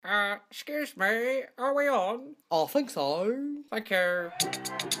Excuse me, are we on? I think so. Thank you.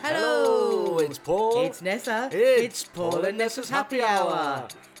 Hello, it's Paul. It's Nessa. It's Paul and Nessa's Happy Hour.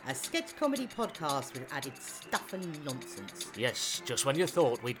 A sketch comedy podcast with added stuff and nonsense. Yes, just when you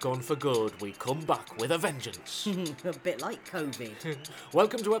thought we'd gone for good, we come back with a vengeance. A bit like COVID.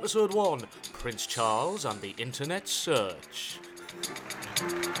 Welcome to episode 1, Prince Charles and the Internet Search.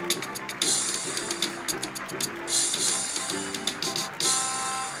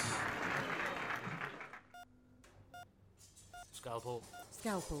 Scalpel,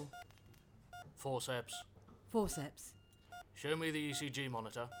 Scalpel. forceps. Forceps. Show me the ECG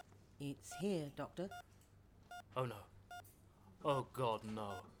monitor. It's here, Doctor. Oh no. Oh God,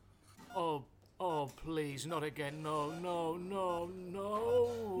 no. Oh, please, not again. No.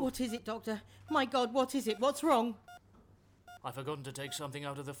 What is it, Doctor? My God, what is it? What's wrong? I've forgotten to take something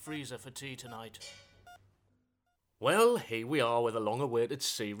out of the freezer for tea tonight. Well, here we are with a long-awaited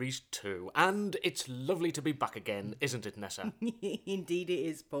Series 2, and it's lovely to be back again, isn't it, Nessa? Indeed it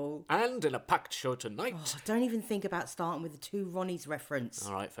is, Paul. And in a packed show tonight... Oh, don't even think about starting with the two Ronnies reference.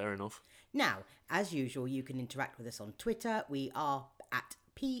 All right, fair enough. Now, as usual, you can interact with us on Twitter. We are at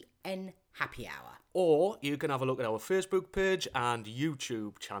PN Happy Hour. Or you can have a look at our Facebook page and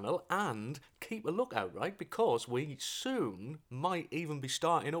YouTube channel, and keep a lookout, right? Because we soon might even be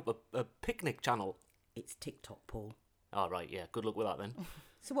starting up a picnic channel. It's TikTok, Paul. All right, yeah, good luck with that then.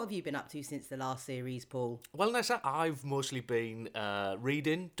 So what have you been up to since the last series, Paul? Well, Nessa, I've mostly been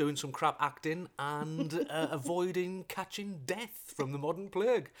reading, doing some crap acting, and avoiding catching death from the modern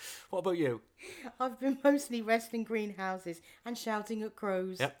plague. What about you? I've been mostly wrestling greenhouses and shouting at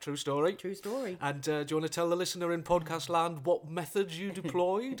crows. Yep, true story. True story. And do you want to tell the listener in podcast land what methods you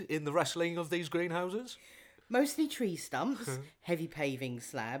deployed in the wrestling of these greenhouses? Mostly tree stumps, heavy paving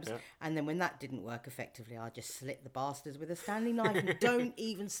slabs, Yeah. and then when that didn't work effectively, I just slit the bastards with a Stanley knife and don't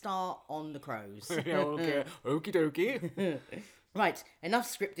even start on the crows. Yeah, okay. Okie dokie. Right, enough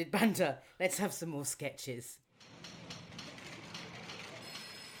scripted banter. Let's have some more sketches.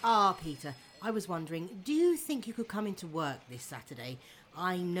 Ah, Peter, I was wondering, do you think you could come into work this Saturday?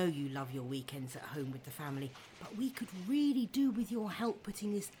 I know you love your weekends at home with the family, but we could really do with your help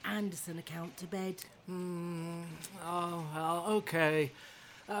putting this Anderson account to bed. Oh, well, okay.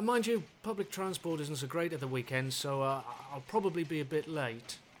 Mind you, public transport isn't so great at the weekend, so I'll probably be a bit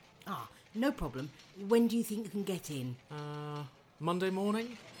late. Ah, no problem. When do you think you can get in? Monday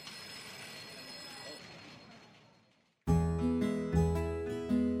morning?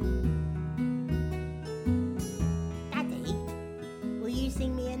 Daddy, will you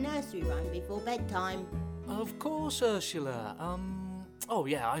sing me a nursery rhyme before bedtime? Of course, Ursula. Oh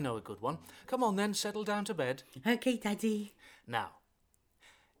yeah, I know a good one. Come on then, settle down to bed. Okay, Daddy. Now,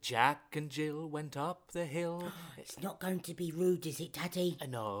 Jack and Jill went up the hill. It's not going to be rude, is it, Daddy?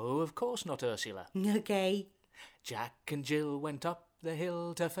 No, of course not, Ursula. Okay. Jack and Jill went up the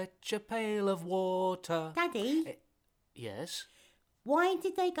hill to fetch a pail of water. Daddy, Yes? why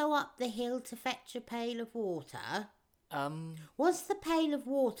did they go up the hill to fetch a pail of water? Was the pail of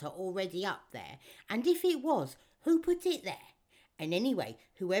water already up there? And if it was, who put it there? And anyway,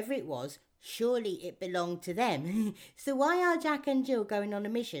 whoever it was, surely it belonged to them. So why are Jack and Jill going on a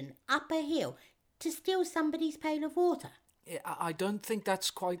mission up a hill to steal somebody's pail of water? I don't think that's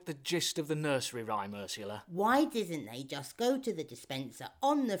quite the gist of the nursery rhyme, Ursula. Why didn't they just go to the dispenser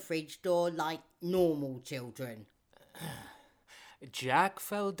on the fridge door like normal children? Jack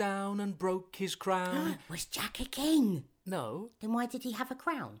fell down and broke his crown. Was Jack a king? No, Then why did he have a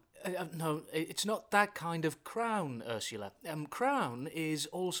crown? no, it's not that kind of crown, Ursula. Crown is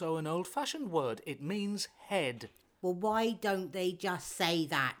also an old-fashioned word. It means head. Well, why don't they just say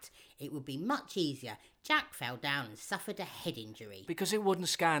that? It would be much easier. Jack fell down and suffered a head injury. Because it wouldn't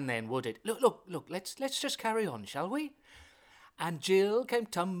scan then, would it? Look, let's just carry on, shall we? And Jill came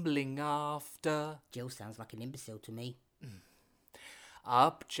tumbling after. Jill sounds like an imbecile to me.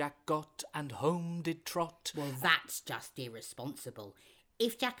 Up Jack got and home did trot. Well, that's just irresponsible.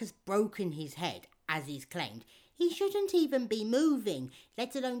 If Jack has broken his head, as he's claimed, he shouldn't even be moving,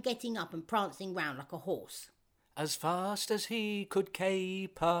 let alone getting up and prancing round like a horse. As fast as he could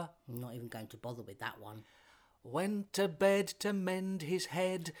caper, I'm not even going to bother with that one. went to bed to mend his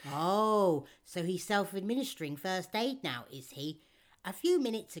head. Oh, so he's self-administering first aid now, is he? A few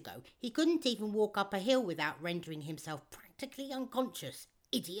minutes ago, he couldn't even walk up a hill without rendering himself practically unconscious.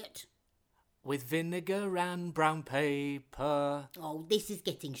 Idiot. With vinegar and brown paper. Oh, this is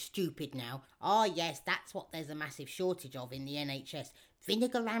getting stupid now. Ah, yes, that's what there's a massive shortage of in the NHS.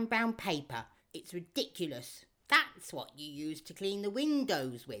 Vinegar and brown paper. It's ridiculous. That's what you use to clean the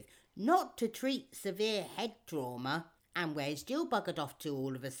windows with, not to treat severe head trauma. And where's Jill buggered off to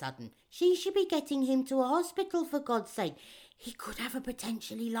all of a sudden? She should be getting him to a hospital, for God's sake. He could have a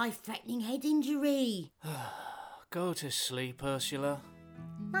potentially life-threatening head injury. Go to sleep, Ursula.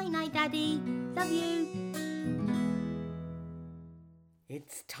 Night-night, Daddy. Love you.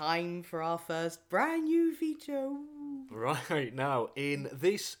 It's time for our first brand new feature. Right, now, in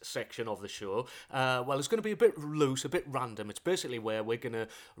this section of the show, it's going to be a bit loose, a bit random. It's basically where we're going to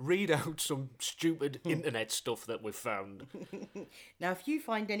read out some stupid internet stuff that we've found. Now, if you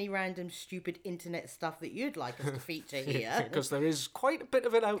find any random stupid internet stuff that you'd like us to feature here... Because there is quite a bit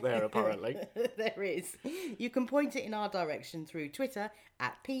of it out there, apparently. There is. You can point it in our direction through Twitter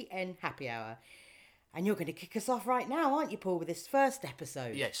at PN Happy Hour. And you're going to kick us off right now, aren't you, Paul, with this first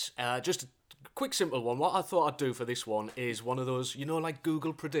episode? Yes, just a quick, simple one. What I thought I'd do for this one is one of those, like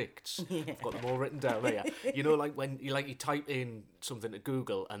Google Predicts. Yeah. I've got them all written down there. Like when you type in something to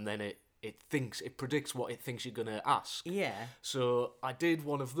Google and then it predicts what it thinks you're going to ask. Yeah. So I did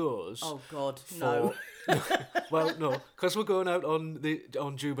one of those. Oh, God, no. Well, no, because we're going out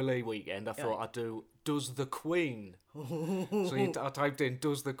on Jubilee weekend, I thought I'd do, does the Queen? So I typed in,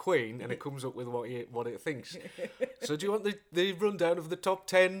 does the Queen, and it comes up with what it thinks. So do you want the rundown of the top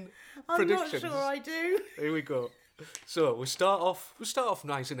 10 predictions? I'm not sure I do. Here we go. So we'll start off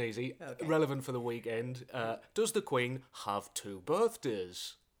nice and easy, relevant for the weekend. Does the Queen have 2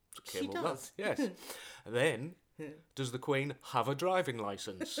 birthdays? She does. Yes. Then, does the Queen have a driving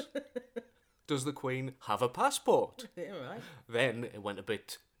licence? Does the Queen have a passport? Yeah, right. Then it went a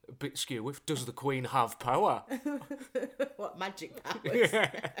bit skew with, does the Queen have power? What magic powers? Yeah.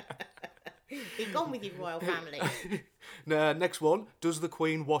 Be gone with your royal family. Now, next one, does the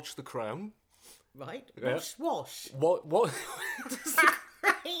Queen watch The Crown? Right. Yeah. Wash. What? Does the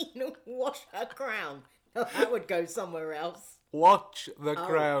Queen wash her crown? Oh, that would go somewhere else. Watch The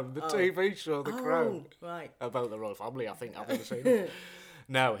Crown, the TV show The Crown. Right. About the royal family, I think I've never seen it.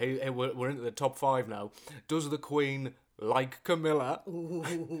 Now, we're into the top 5 now. Does the Queen like Camilla?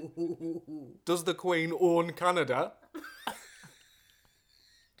 Does the Queen own Canada?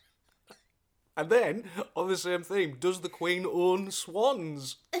 And then, on the same theme, does the Queen own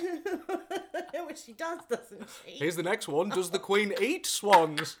swans? Well, she does, doesn't she? Here's the next one. Does the Queen eat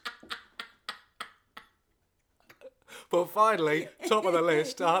swans? But finally, top of the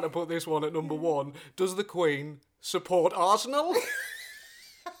list, I had to put this one at number 1. Does the Queen support Arsenal?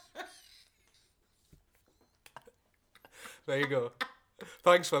 There you go.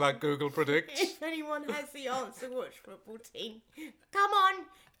 Thanks for that, Google Predicts. If anyone has the answer, which football team? Come on,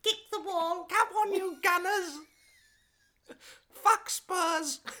 kick the ball. Come on, you Gunners. Fuck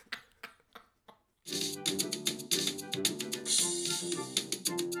Spurs.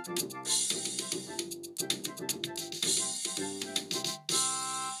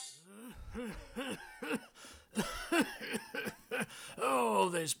 Oh,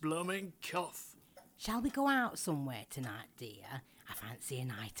 this blooming cough. Shall we go out somewhere tonight, dear? I fancy a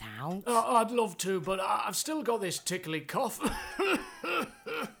night out. Oh, I'd love to, but I've still got this tickly cough.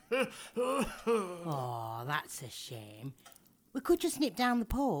 Oh, that's a shame. We could just nip down the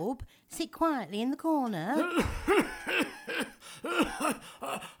pub, sit quietly in the corner.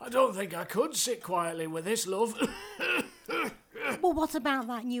 I don't think I could sit quietly with this, love. Well, what about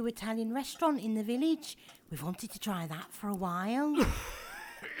that new Italian restaurant in the village? We've wanted to try that for a while.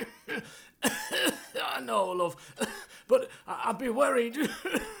 I know, love, but I'd be worried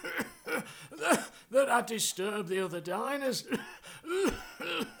that I disturb the other diners.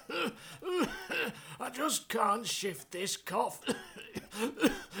 I just can't shift this cough.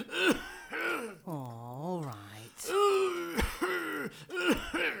 Oh, all right.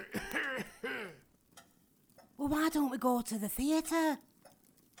 Well, why don't we go to the theatre?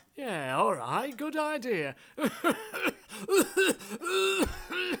 Yeah, all right, good idea.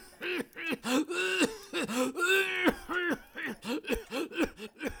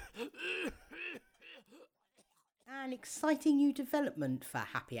 An exciting new development for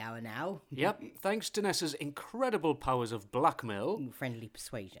Happy Hour now. Yep, thanks to Nessa's incredible powers of blackmail, friendly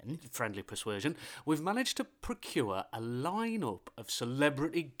persuasion, we've managed to procure a line-up of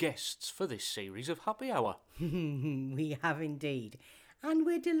celebrity guests for this series of Happy Hour. We have indeed. And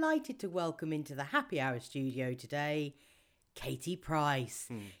we're delighted to welcome into the Happy Hour studio today, Katie Price.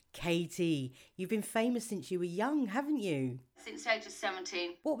 Katie, you've been famous since you were young, haven't you? Since the age of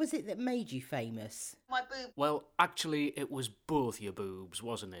 17. What was it that made you famous? My boob. Well, actually, it was both your boobs,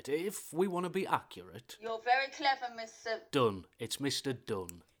 wasn't it? If we want to be accurate. You're very clever, Mr. Dunn. It's Mr.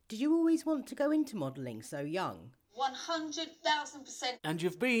 Dunn. Did you always want to go into modelling so young? 100,000%. And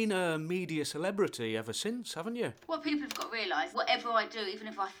you've been a media celebrity ever since, haven't you? What people have got to realise, whatever I do, even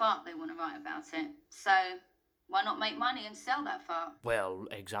if I fart, they want to write about it. So, Why not make money and sell that far? Well,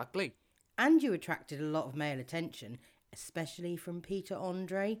 exactly. And you attracted a lot of male attention, especially from Peter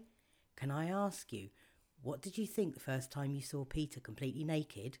Andre. Can I ask you, what did you think the first time you saw Peter completely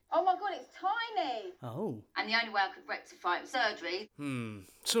naked? Oh my God, it's tiny! Oh. And the only way I could rectify it was surgery.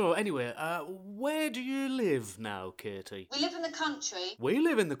 So, anyway, where do you live now, Katie? We live in the country. We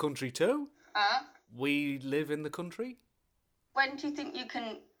live in the country too. We We live in the country? When do you think you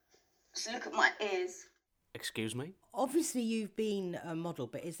can just look at my ears? Excuse me? Obviously you've been a model,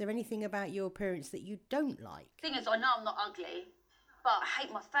 but is there anything about your appearance that you don't like? Thing is, I know I'm not ugly, but I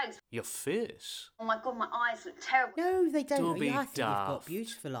hate my face. Your face? Oh my God, my eyes look terrible. No, they don't. Don't be I think you've got daft.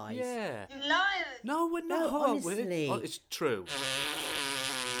 beautiful eyes. Yeah. You liars! No, we're No, not. honestly. Oh, it's true.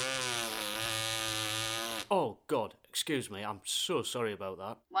 Oh, God, excuse me. I'm so sorry about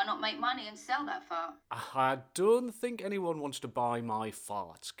that. Why not make money and sell that far? I don't think anyone wants to buy my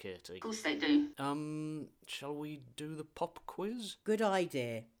farts, Katie. Of course they do. Shall we do the pop quiz? Good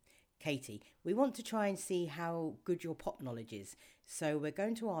idea. Katie, we want to try and see how good your pop knowledge is. So we're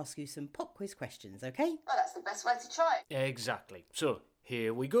going to ask you some pop quiz questions, okay? Well, that's the best way to try it. Exactly. So,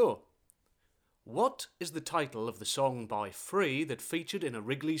 here we go. What is the title of the song by Free that featured in a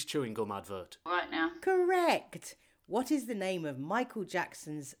Wrigley's chewing gum advert? Right now. Correct. What is the name of Michael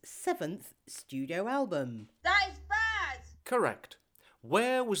Jackson's 7th studio album? That is bad! Correct.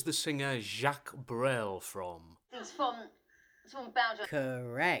 Where was the singer Jacques Brel from? It's from Belgium.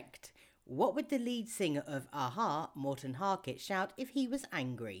 Correct. What would the lead singer of Aha, Morten Harket, shout if he was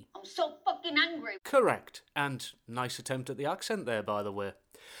angry? I'm so fucking angry. Correct. And nice attempt at the accent there, by the way.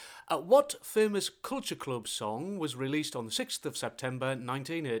 What famous Culture Club song was released on the 6th of September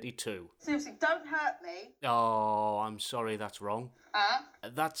 1982? Seriously, don't hurt me. Oh, I'm sorry, that's wrong.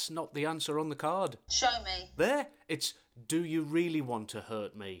 That's not the answer on the card. Show me. There, it's Do You Really Want to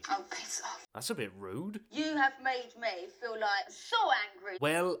Hurt Me? Oh, piss off. That's a bit rude. You have made me feel like so angry.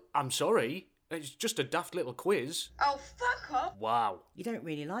 Well, I'm sorry. It's just a daft little quiz. Oh, fuck off. Wow. You don't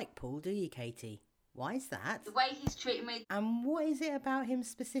really like Paul, do you, Katie? Why is that? The way he's treating me, And what is it about him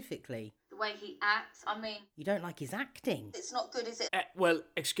specifically? the way he acts, I mean, You don't like his acting? it's not good, is it? Well,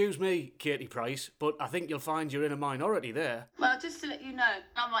 excuse me, Katie Price, but I think you'll find you're in a minority there. Well, just to let you know,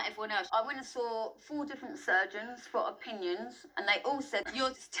 I'm like everyone else. I went and saw 4 different surgeons for opinions, and they all said, you're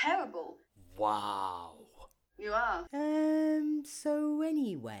just terrible. Wow. You are. So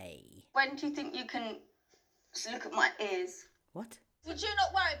anyway... When do you think you can just look at my ears? What? Would you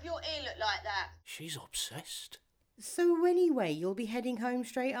not worry if your ear looked like that? She's obsessed. So anyway, you'll be heading home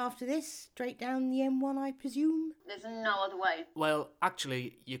straight after this? Straight down the M1, I presume? There's no other way. Well,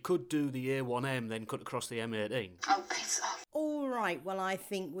 actually, you could do the A1M, then cut across the M18. Oh, piss off. All right, well, I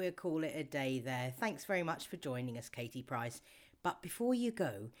think we'll call it a day there. Thanks very much for joining us, Katie Price. But before you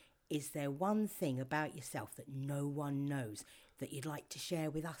go, is there one thing about yourself that no one knows that you'd like to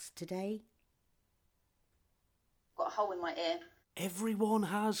share with us today? Got a hole in my ear. Everyone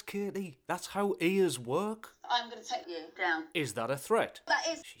has, Katie. That's how ears work. I'm going to take you down. Is that a threat? That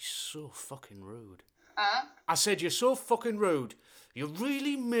is... She's so fucking rude. Huh? I said you're so fucking rude. You're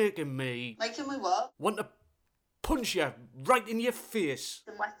really making me Making me what? want to punch you right in your face.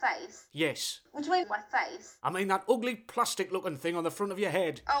 In my face? Yes. What do you mean, my face? I mean that ugly plastic-looking thing on the front of your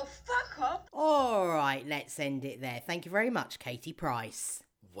head. Oh, fuck off. All right, let's end it there. Thank you very much, Katie Price.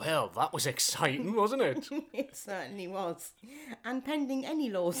 Well, that was exciting, wasn't it? It certainly was. And pending any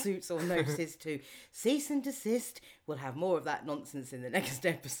lawsuits or notices to cease and desist, we'll have more of that nonsense in the next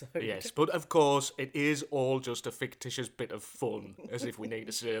episode. Yes, but of course, it is all just a fictitious bit of fun, as if we need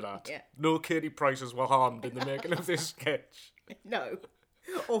to say that. Yeah. No Katie Prices were harmed in the making of this sketch. No.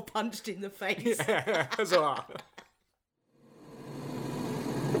 Or punched in the face. Yeah, huzzah.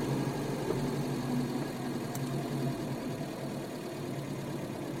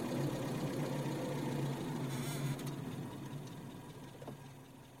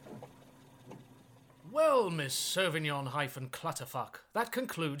 Well, Miss Sauvignon-Clutterfuck, that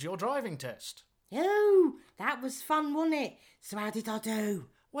concludes your driving test. Oh, that was fun, wasn't it? So how did I do?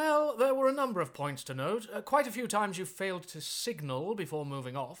 Well, there were a number of points to note. Quite a few times you failed to signal before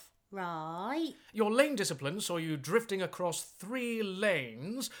moving off. Right. Your lane discipline saw you drifting across 3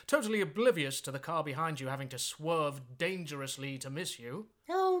 lanes, totally oblivious to the car behind you having to swerve dangerously to miss you.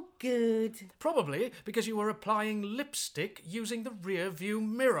 Oh, good. Probably because you were applying lipstick using the rear view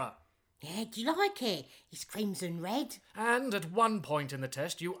mirror. Yeah, do you like it? It's crimson red. And at one point in the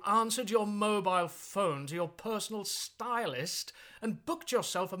test, you answered your mobile phone to your personal stylist and booked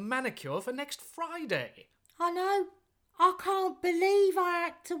yourself a manicure for next Friday. I know. I can't believe I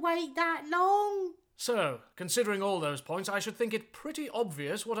had to wait that long. So, considering all those points, I should think it pretty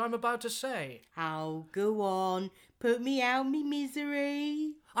obvious what I'm about to say. Oh, go on. Put me out me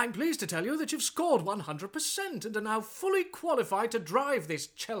misery. I'm pleased to tell you that you've scored 100% and are now fully qualified to drive this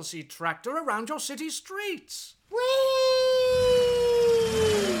Chelsea tractor around your city streets. Whee!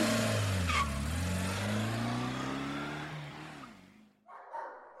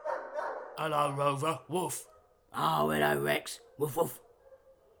 Hello, Rover. Woof. Oh, hello, Rex. Woof, woof.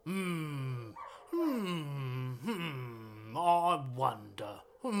 I wonder.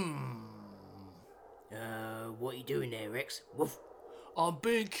 What are you doing there, Rex? Woof. I'm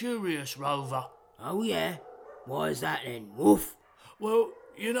being curious, Rover. Oh, yeah? Why is that then? Woof. Well,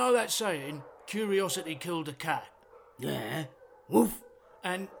 you know that saying, curiosity killed a cat? Yeah? Woof.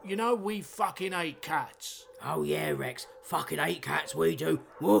 And you know we fucking hate cats. Oh, yeah, Rex. Fucking hate cats, we do.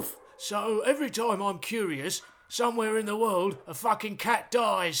 Woof. So every time I'm curious, somewhere in the world, a fucking cat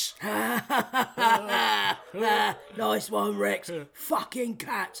dies. Nice one, Rex. Fucking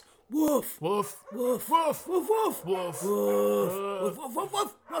cats. Woof. Woof. Woof. Woof. Woof, woof. Woof. Woof. Woof, woof, woof,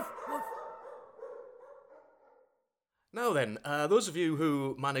 woof, woof, woof. Now then, those of you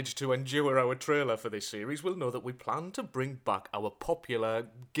who managed to endure our trailer for this series will know that we plan to bring back our popular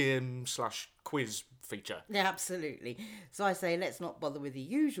game/quiz feature. Yeah, absolutely. So I say let's not bother with the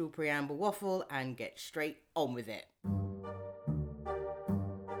usual preamble waffle and get straight on with it.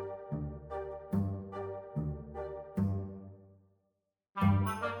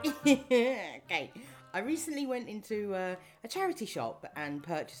 Okay, I recently went into a charity shop and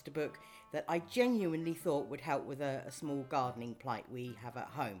purchased a book that I genuinely thought would help with a small gardening plight we have at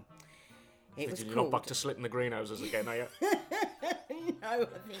home. You're not back to slitting the greenhouses again, are you? No, I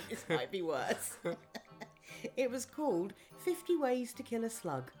think this might be worse. It was called 50 Ways to Kill a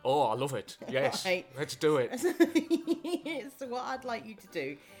Slug. Oh, I love it. Yes, Right. Let's do it. So what I'd like you to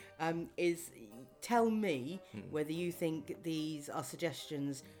do is tell me whether you think these are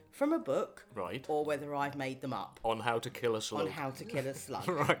suggestions from a book, Right. or whether I've made them up. On how to kill a slug. On how to kill a slug.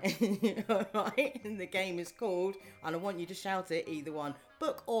 Right. Alright, and the game is called, and I want you to shout it, either one,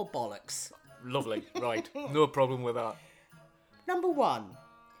 book or bollocks. Lovely. Right. No problem with that. Number 1.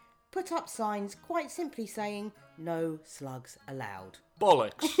 Put up signs quite simply saying, no slugs allowed.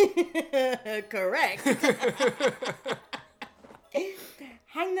 Bollocks. Correct.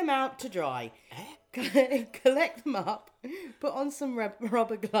 Hang them out to dry. Collect them up, put on some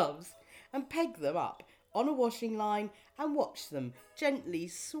rubber gloves and peg them up on a washing line and watch them gently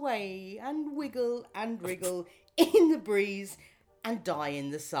sway and wiggle and wriggle in the breeze and die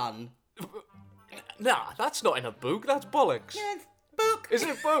in the sun. Nah, that's not in a book. That's bollocks. Yeah, it's book. Is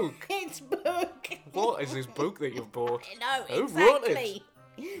it book? It's book. What is this book that you've bought? No, Who wrote it? exactly.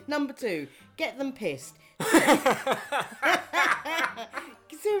 Number 2, get them pissed.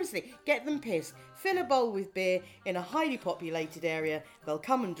 Seriously, get them pissed. Fill a bowl with beer in a highly populated area. They'll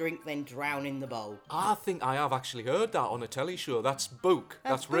come and drink, then drown in the bowl. I think I have actually heard that on a telly show. That's book.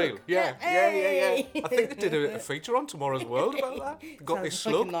 That's book. real. Yeah. Hey. I think they did a feature on Tomorrow's World about that. They got Sounds this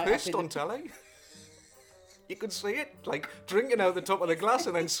like a slug night pissed up in on telly. You could see it, like drinking out the top of the glass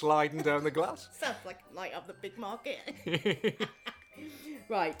and then sliding down the glass. Sounds like a night up the big market.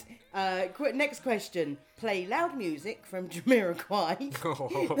 Right, next question. Play loud music from Jamiroquai.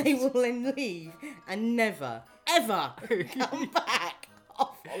 Oh. They will then leave and never, ever come back.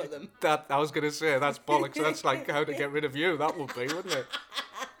 I'll follow them. That I was going to say, that's bollocks. That's like how to get rid of you. That would be, wouldn't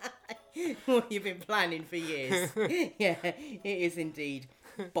it? What you've been planning for years. Yeah, it is indeed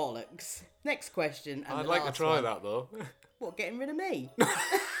bollocks. Next question. And I'd the like to last try one. that though. What, getting rid of me?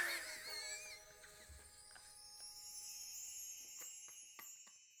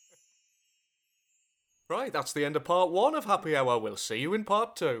 Right, that's the end of part 1 of Happy Hour. We'll see you in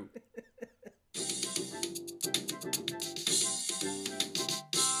part 2.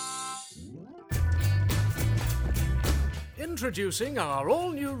 Introducing our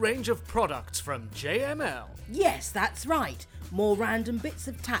all-new range of products from JML. Yes, that's right. More random bits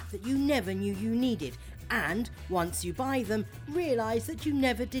of tap that you never knew you needed. And once you buy them, realise that you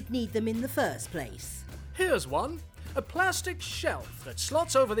never did need them in the first place. Here's one. A plastic shelf that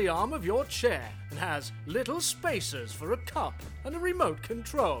slots over the arm of your chair and has little spacers for a cup and a remote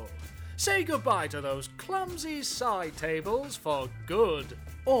control. Say goodbye to those clumsy side tables for good.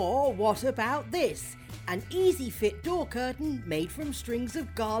 Or what about this? An easy fit door curtain made from strings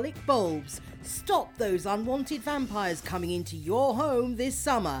of garlic bulbs. Stop those unwanted vampires coming into your home this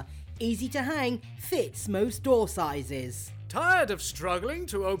summer. Easy to hang, fits most door sizes. Tired of struggling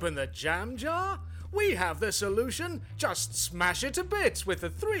to open the jam jar? We have the solution. Just smash it to bits with the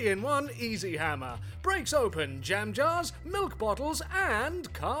 3-in-1 Easy Hammer. Breaks open jam jars, milk bottles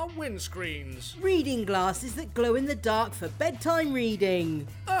and car windscreens. Reading glasses that glow in the dark for bedtime reading.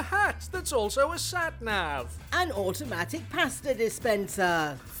 A hat that's also a sat-nav. An automatic pasta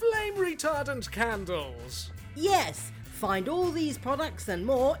dispenser. Flame retardant candles. Yes, find all these products and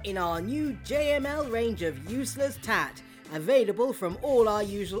more in our new JML range of useless tat. Available from all our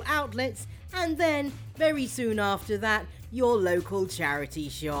usual outlets, and then, very soon after that, your local charity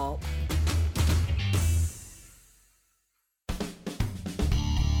shop.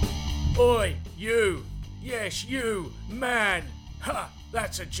 Oi, you! Yes, you, man! Ha!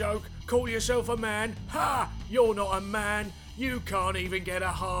 That's a joke. Call yourself a man? Ha! You're not a man. You can't even get a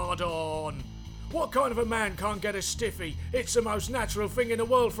hard-on. What kind of a man can't get a stiffy? It's the most natural thing in the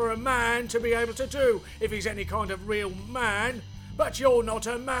world for a man to be able to do, if he's any kind of real man. But you're not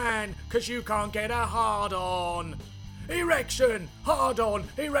a man, 'cause you can't get a hard-on. Erection, hard-on,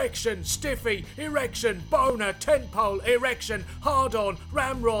 erection, stiffy, erection, boner, tentpole, erection, hard-on,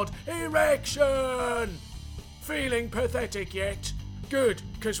 ramrod, erection. Feeling pathetic yet? Good,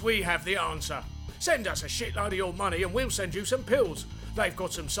 'cause we have the answer. Send us a shitload of your money and we'll send you some pills. They've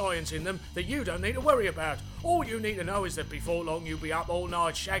got some science in them that you don't need to worry about. All you need to know is that before long you'll be up all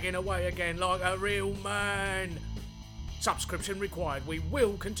night shagging away again like a real man. Subscription required. We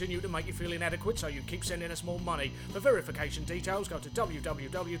will continue to make you feel inadequate, so you keep sending us more money. For verification details, go to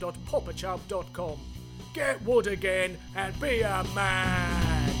www.popachub.com. Get wood again and be a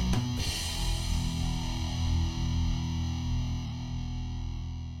man.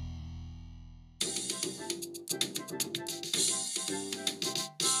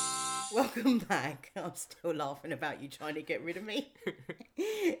 Welcome back. I'm still laughing about you trying to get rid of me.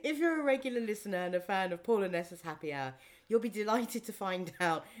 If you're a regular listener and a fan of Paul and Nessa's Happy Hour, you'll be delighted to find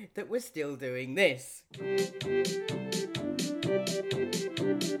out that we're still doing this. Jokes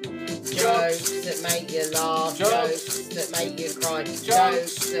that make you laugh, jokes that make you cry,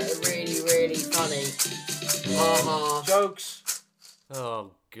 jokes that are really, really funny. Ha. Jokes.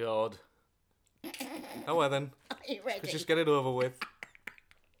 Oh, God. Oh, well then. Are you ready? Let's just get it over with.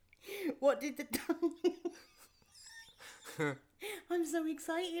 What did the... I'm so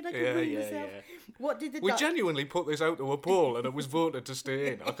excited, I can bring myself. Yeah. What did the We duck... genuinely put this out to a poll and it was voted to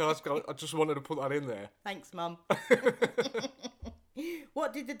stay in. I just wanted to put that in there. Thanks, Mum.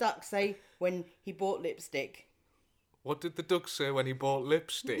 What did the duck say when he bought lipstick? What did the duck say when he bought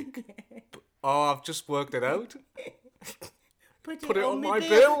lipstick? Oh, I've just worked it out. Put it on my bill.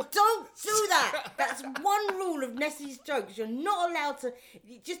 bill. Don't do that. That's one rule of Nessie's jokes. You're not allowed to...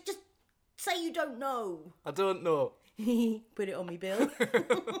 Just say you don't know. I don't know. Put it on me bill.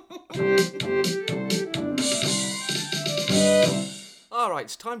 Alright,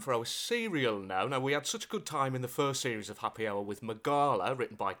 it's time for our serial now. Now, we had such a good time in the first series of Happy Hour with Magala,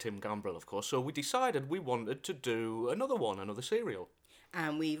 written by Tim Gambrell, of course, so we decided we wanted to do another serial.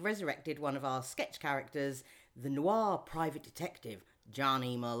 And we resurrected one of our sketch characters, the noir private detective,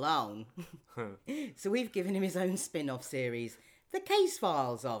 Johnny Malone. So we've given him his own spin-off series, The Case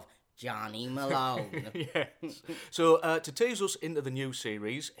Files of Johnny Malone. Yes. So, to tease us into the new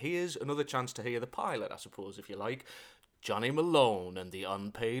series, here's another chance to hear the pilot, I suppose, if you like. Johnny Malone and the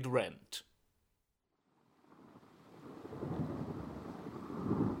Unpaid Rent.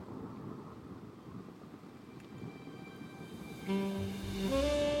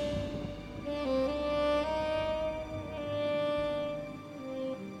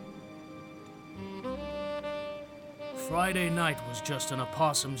 Friday night was just an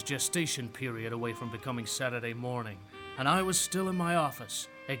opossum's gestation period away from becoming Saturday morning, and I was still in my office,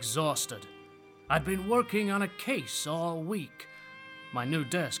 exhausted. I'd been working on a case all week. My new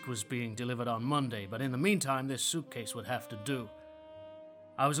desk was being delivered on Monday, but in the meantime, this suitcase would have to do.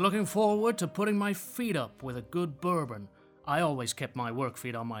 I was looking forward to putting my feet up with a good bourbon. I always kept my work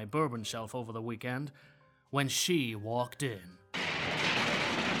feet on my bourbon shelf over the weekend, when she walked in.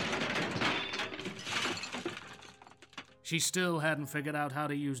 She still hadn't figured out how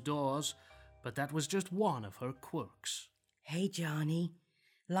to use doors, but that was just one of her quirks. Hey, Johnny.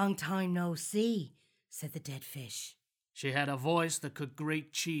 Long time no see, said the dead fish. She had a voice that could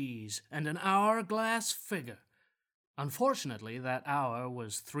grate cheese and an hourglass figure. Unfortunately, that hour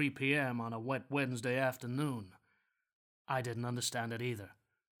was 3 p.m. on a wet Wednesday afternoon. I didn't understand it either,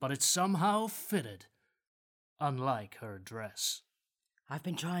 but it somehow fitted, unlike her dress. I've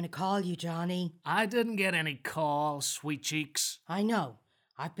been trying to call you, Johnny. I didn't get any call, sweet cheeks. I know.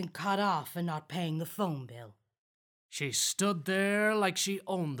 I've been cut off for not paying the phone bill. She stood there like she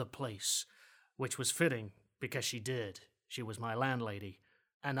owned the place, which was fitting, because she did. She was my landlady.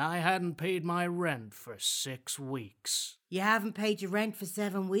 and I hadn't paid my rent for 6 weeks. You haven't paid your rent for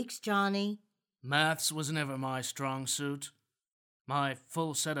 7 weeks, Johnny. Maths was never my strong suit. My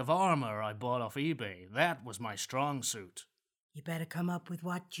full set of armor I bought off eBay, that was my strong suit. You better come up with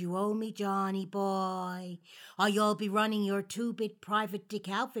what you owe me, Johnny boy, or you'll be running your 2-bit private dick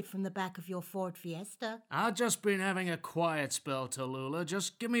outfit from the back of your Ford Fiesta. I've just been having a quiet spell, Tallulah.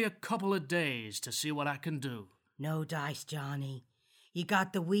 Just give me a couple of days to see what I can do. No dice, Johnny. You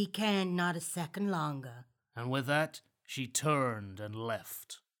got the weekend, not a second longer. And with that, she turned and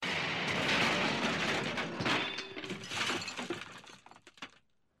left.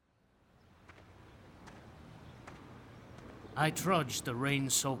 I trudged the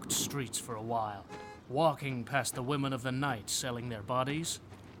rain-soaked streets for a while, walking past the women of the night selling their bodies.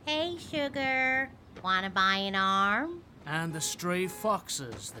 Hey, sugar. Wanna buy an arm? And the stray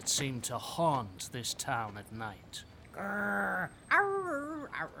foxes that seemed to haunt this town at night. Grrr.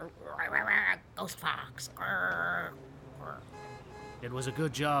 Ghost fox. Grrr. It was a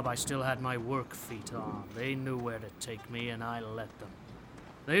good job I still had my work feet on. They knew where to take me, and I let them.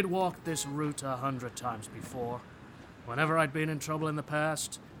 They'd walked this route 100 times before. Whenever I'd been in trouble in the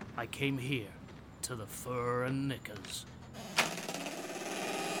past, I came here, to the Fur and Knickers.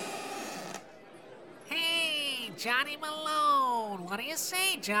 Hey, Johnny Malone. What do you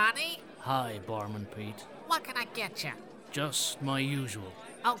say, Johnny? Hi, Barman Pete. What can I get you? Just my usual.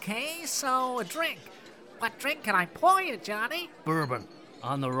 Okay, so a drink. What drink can I pour you, Johnny? Bourbon.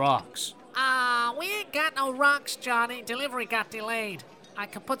 On the rocks. We ain't got no rocks, Johnny. Delivery got delayed. I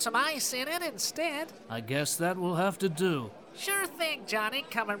could put some ice in it instead. I guess that will have to do. Sure thing, Johnny.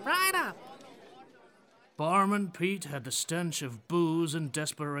 Coming right up. Barman Pete had the stench of booze and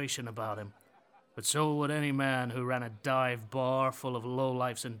desperation about him. But so would any man who ran a dive bar full of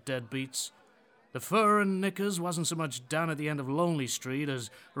lowlifes and deadbeats. The Fur and Knickers wasn't so much down at the end of Lonely Street as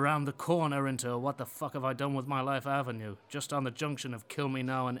round the corner into What the Fuck Have I Done With My Life Avenue, just on the junction of Kill Me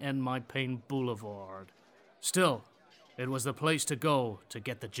Now and End My Pain Boulevard. Still, it was the place to go to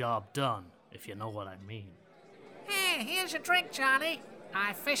get the job done, if you know what I mean. Hey, here's your drink, Johnny.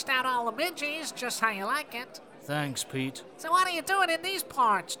 I fished out all the midgies, just how you like it. Thanks, Pete. So what are you doing in these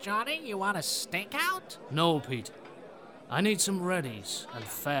parts, Johnny? You want a stakeout? No, Pete. I need some readies, and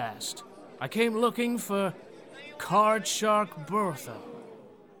fast. I came looking for Card Shark Bertha.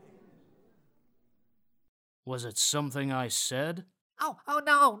 Was it something I said?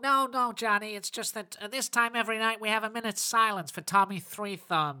 No, Johnny. It's just that this time every night we have a minute's silence for Tommy Three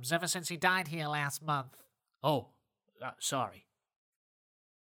Thumbs, ever since he died here last month. Oh, sorry.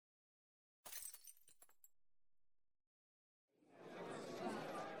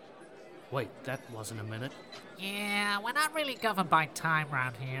 Wait, that wasn't a minute. Yeah, we're not really governed by time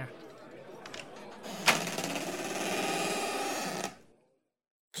round here.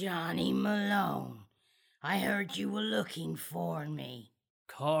 Johnny Malone, I heard you were looking for me.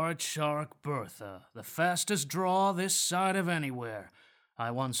 Card Shark Bertha, the fastest draw this side of anywhere. I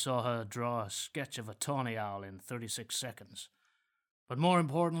once saw her draw a sketch of a tawny owl in 36 seconds. But more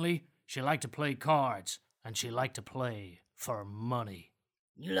importantly, she liked to play cards, and she liked to play for money.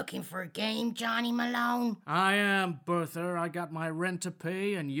 You looking for a game, Johnny Malone? I am, Bertha. I got my rent to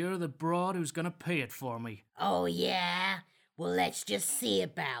pay, and you're the broad who's gonna pay it for me. Oh, yeah? Well, let's just see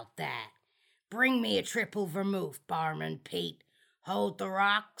about that. Bring me a triple vermouth, Barman Pete. Hold the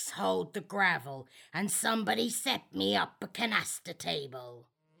rocks, hold the gravel, and somebody set me up a canasta table.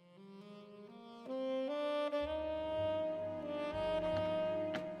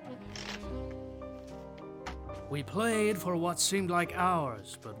 We played for what seemed like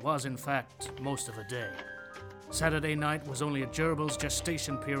hours, but was in fact most of a day. Saturday night was only a gerbil's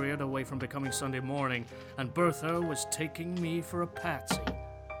gestation period away from becoming Sunday morning, and Bertha was taking me for a patsy.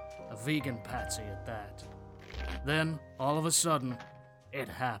 A vegan patsy at that. Then, all of a sudden, it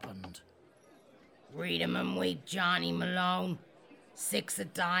happened. Read 'em and weep, Johnny Malone. 6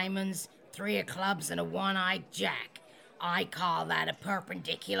 of diamonds, 3 of clubs, and a one-eyed jack. I call that a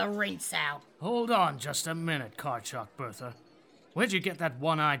perpendicular rinse-out. Hold on just a minute, Card Shark Bertha. Where'd you get that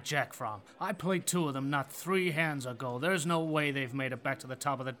one-eyed jack from? I played 2 of them not 3 hands ago. There's no way they've made it back to the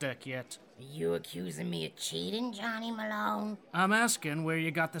top of the deck yet. Are you accusing me of cheating, Johnny Malone? I'm asking where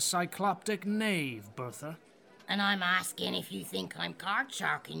you got the cycloptic knave, Bertha. And I'm asking if you think I'm card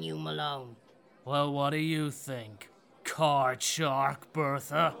sharking you, Malone. Well, what do you think, Card Shark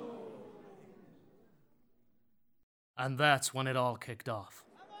Bertha? And that's when it all kicked off.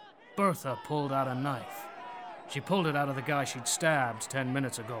 Bertha pulled out a knife. She pulled it out of the guy she'd stabbed 10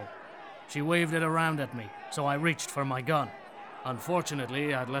 minutes ago. She waved it around at me, so I reached for my gun.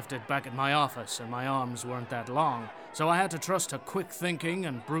 Unfortunately, I'd left it back at my office, and my arms weren't that long, so I had to trust to quick thinking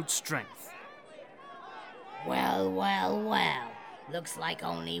and brute strength. Well, well, well. Looks like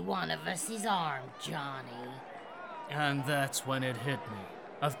only one of us is armed, Johnny. And that's when it hit me.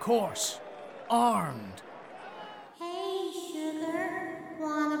 Of course, armed. Hey, sugar,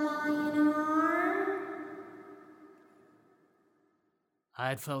 wanna buy an arm?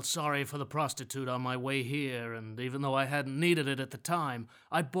 I'd felt sorry for the prostitute on my way here, and even though I hadn't needed it at the time,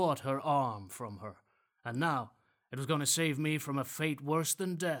 I bought her arm from her. And now, it was going to save me from a fate worse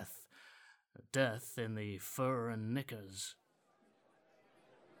than death. Death in the fur and knickers.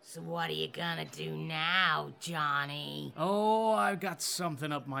 So what are you gonna do now, Johnny? Oh, I've got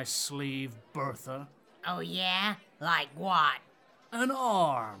something up my sleeve, Bertha. Oh, yeah? Like what? An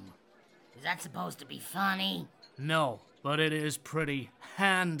arm. Is that supposed to be funny? No, but it is pretty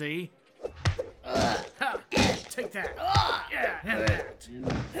handy. Take that. Yeah, have that.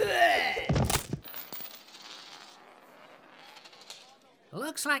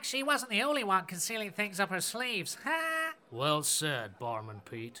 Looks like she wasn't the only one concealing things up her sleeves. Ha! Well said, Barman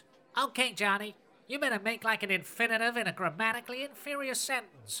Pete. Okay, Johnny. You better make like an infinitive in a grammatically inferior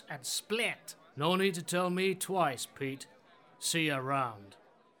sentence and split. No need to tell me twice, Pete. See you around.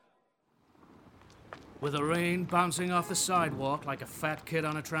 With the rain bouncing off the sidewalk like a fat kid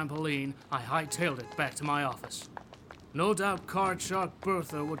on a trampoline, I hightailed it back to my office. No doubt card shark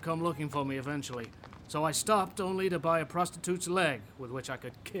Bertha would come looking for me eventually, so I stopped only to buy a prostitute's leg with which I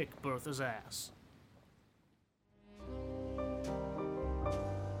could kick Bertha's ass.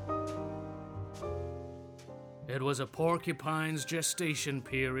 It was a porcupine's gestation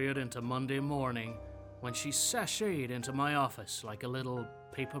period into Monday morning when she sashayed into my office like a little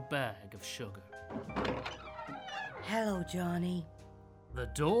paper bag of sugar. Hello, Johnny. The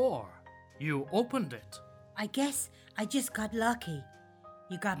door? You opened it. I guess I just got lucky.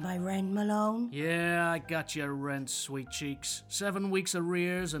 You got my rent, Malone? Yeah, I got your rent, sweet cheeks. 7 weeks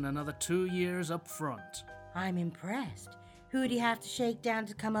arrears and another 2 years up front. I'm impressed. Who do you have to shake down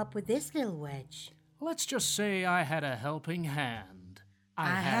to come up with this little wedge? Let's just say I had a helping hand. I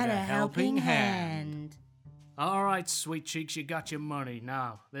had a helping hand. All right, sweet cheeks, you got your money.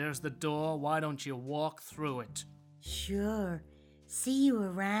 Now, there's the door. Why don't you walk through it? Sure. See you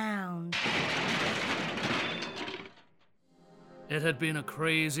around. It had been a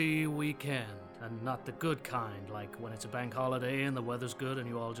crazy weekend, and not the good kind, like when it's a bank holiday and the weather's good and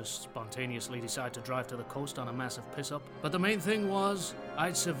you all just spontaneously decide to drive to the coast on a massive piss-up. But the main thing was,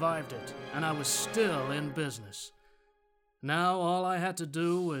 I'd survived it, and I was still in business. Now all I had to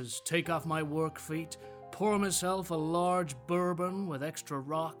do was take off my work feet, pour myself a large bourbon with extra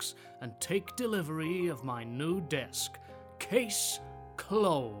rocks, and take delivery of my new desk. Case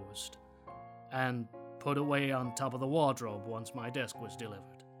closed. And put away on top of the wardrobe once my desk was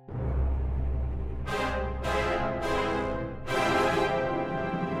delivered.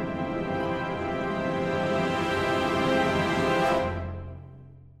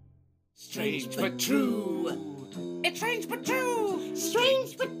 Strange but true. It's strange but true.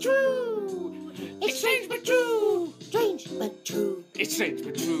 Strange but true. It's strange but true. Strange but true. It's strange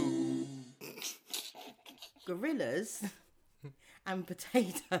but true. Gorillas and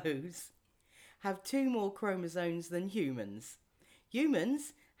potatoes have 2 more chromosomes than humans.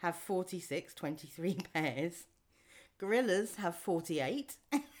 Humans have 46, 23 pairs. Gorillas have 48.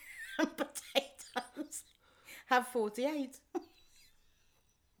 And potatoes have 48.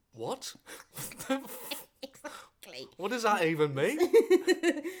 What? Exactly. What does that even mean?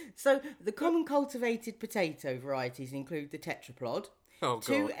 So, the common cultivated potato varieties include the tetraplod. Oh, God.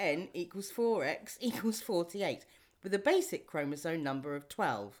 2n equals 4x equals 48, with a basic chromosome number of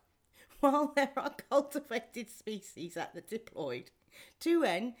 12. While there are cultivated species at the diploid,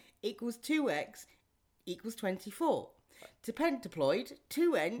 2n equals 2x equals 24. To pentaploid,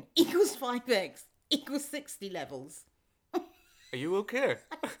 2n equals 5x equals 60 levels. Are you okay?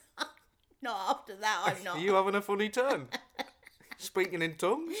 Not after that, I'm not. Are you having a funny turn? Speaking in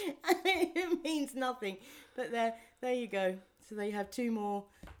tongues? It means nothing, but there you go. So they have 2 more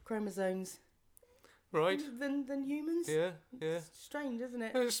chromosomes Right. than humans. Yeah. It's strange, isn't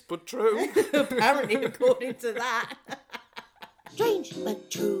it? Yes, but true. Apparently, according to that. Strange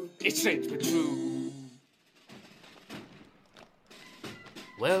but true. It's strange but true.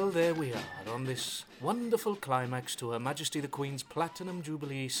 Well, there we are, on this wonderful climax to Her Majesty the Queen's Platinum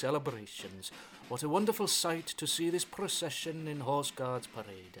Jubilee celebrations. What a wonderful sight to see this procession in Horse Guards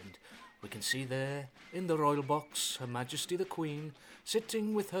Parade, and we can see there, in the royal box, Her Majesty the Queen,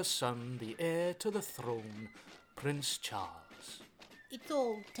 sitting with her son, the heir to the throne, Prince Charles. It's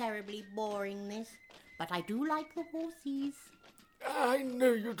all terribly boring, this. But I do like the horses. I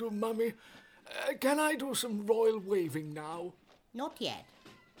know you do, Mummy. Can I do some royal waving now? Not yet.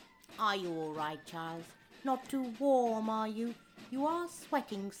 Are you all right, Charles? Not too warm, are you? You are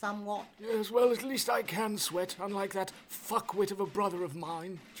sweating somewhat. Yes, well, at least I can sweat, unlike that fuckwit of a brother of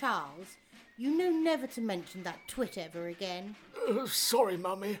mine. Charles, you know never to mention that twit ever again. Sorry,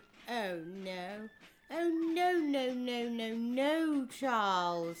 Mummy. Oh, no. Oh, no,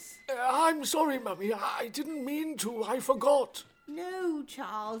 Charles. I'm sorry, Mummy. I didn't mean to. I forgot. No,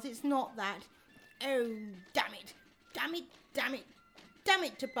 Charles, it's not that. Oh, damn it. Damn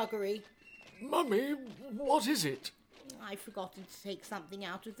it to buggery. Mummy, what is it? I've forgotten to take something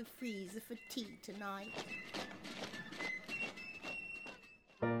out of the freezer for tea tonight.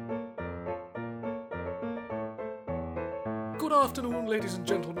 Good afternoon, ladies and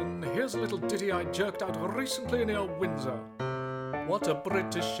gentlemen. Here's a little ditty I jerked out recently near Windsor. What a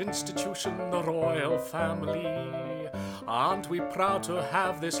British institution, the royal family. Aren't we proud to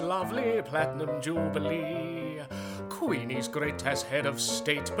have this lovely platinum jubilee? Queenie's great as head of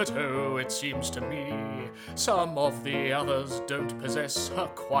state, but oh, it seems to me some of the others don't possess her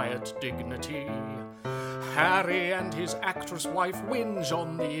quiet dignity. Harry and his actress wife whinge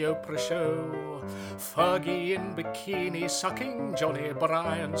on the Oprah show. Fergie in bikini sucking Johnny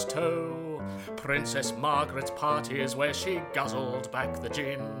Bryan's toe. Princess Margaret's parties where she guzzled back the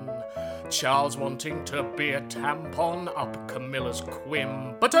gin. Charles wanting to be a tampon up Camilla's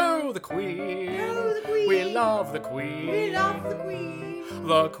quim. But oh, the Queen! Oh, the Queen! We love the Queen! We love the Queen!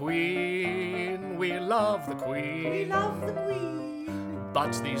 The Queen! We love the Queen! We love the Queen!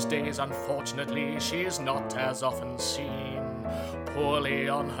 But these days, unfortunately, she is not as often seen. Poorly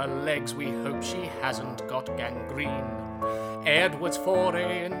on her legs, we hope she hasn't got gangrene. Edward's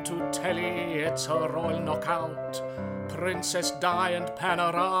foray into telly, it's a royal knockout. Princess Di and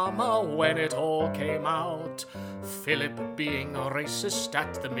Panorama when it all came out. Philip being racist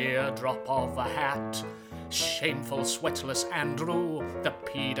at the mere drop of a hat. Shameful sweatless Andrew, the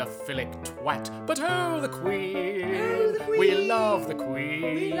paedophilic twat. But oh, the Queen! Oh, the Queen! We love the Queen!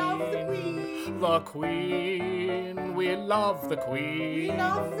 We love the Queen! The Queen! We love the Queen! We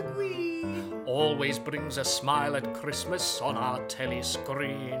love the Queen! Always brings a smile at Christmas on our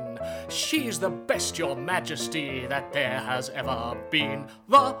telescreen. She's the best, Your Majesty, that there has ever been.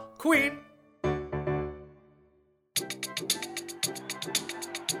 The Queen!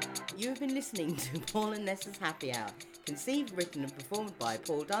 You've been listening to Paul and Nessa's Happy Hour, conceived, written and performed by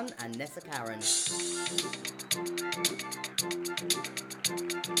Paul Dunn and Nessa Karen.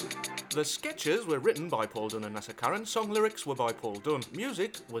 The sketches were written by Paul Dunn and Nessa Karen. Song lyrics were by Paul Dunn.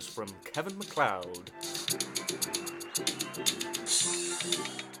 Music was from Kevin MacLeod.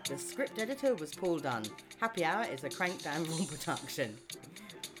 The script editor was Paul Dunn. Happy Hour is a Crank Danville production.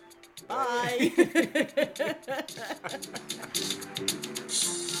 Bye!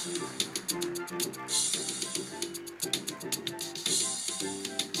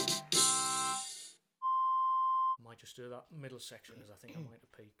 Might just do that middle section as I think I might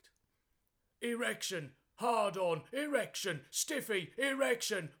have peaked. Erection, hard on, erection, stiffy,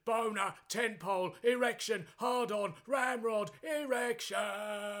 erection, boner, tent pole, erection, hard on, ramrod, erection.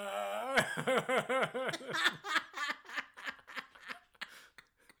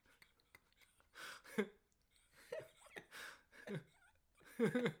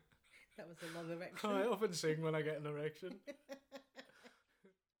 That was a long erection. I often sing when I get an erection.